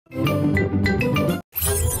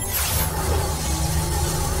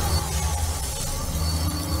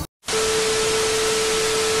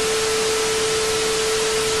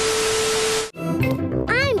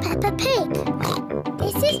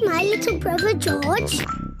George.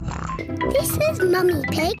 This is Mummy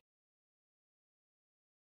Pig.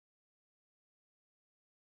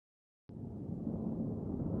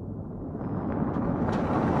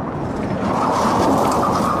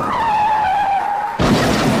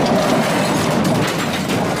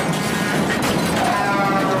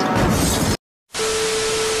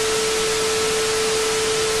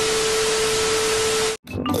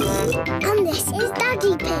 And this is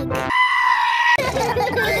Daddy Pig.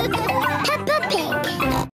 Peppa Pig.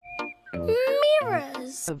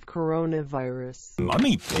 Mirrors of coronavirus.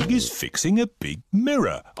 Mummy Pig is fixing a big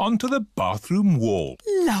mirror onto the bathroom wall.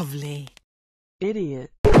 Lovely.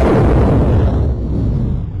 Idiot.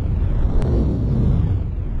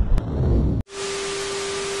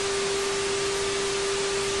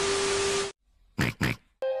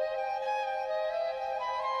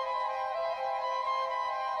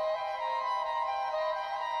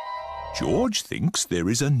 George thinks there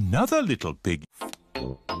is another little pig.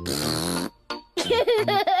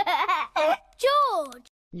 George!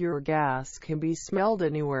 Your gas can be smelled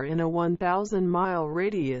anywhere in a 1,000-mile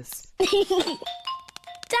radius.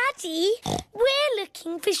 Daddy, we're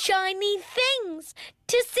looking for shiny things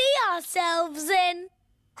to see ourselves in.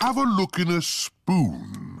 Have a look in a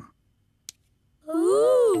spoon.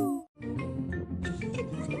 Ooh!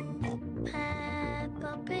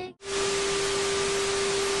 Peppa Pig.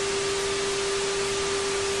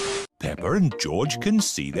 Peppa and George can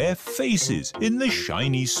see their faces in the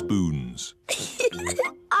shiny spoons.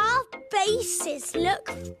 Our faces look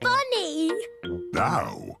funny.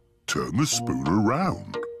 Now, turn the spoon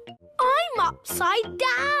around. I'm upside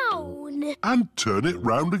down. And turn it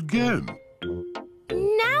round again.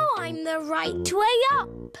 Now I'm the right way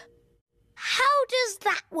up. How does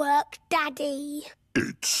that work, Daddy?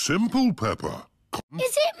 It's simple, Peppa.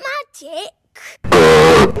 Is it magic?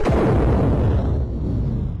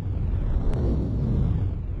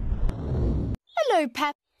 Hello,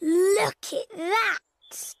 Pep. Look at that.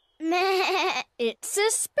 Meh. It's a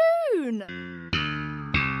spoon.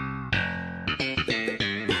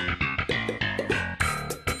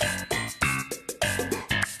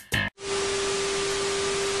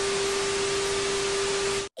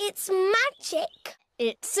 It's magic.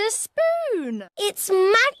 It's a spoon. It's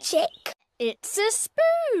magic. It's a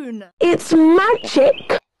spoon. It's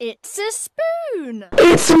magic. It's a spoon.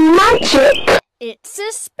 It's magic. It's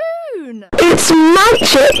a spoon. It's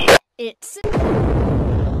magic. It's...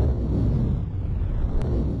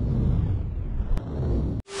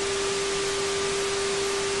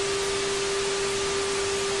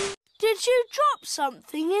 Did you drop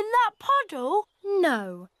something in that puddle?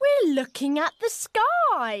 No, we're looking at the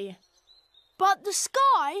sky. But the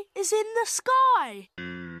sky is in the sky.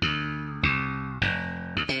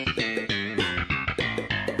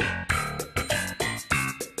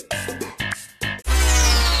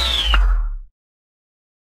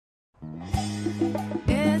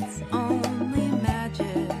 It's only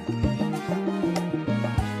magic.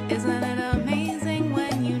 Isn't it amazing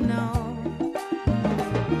when you know?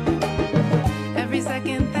 Every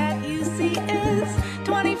second that you see is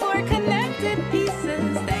 24 connected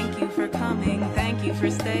pieces. Thank you for coming, thank you for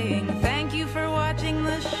staying.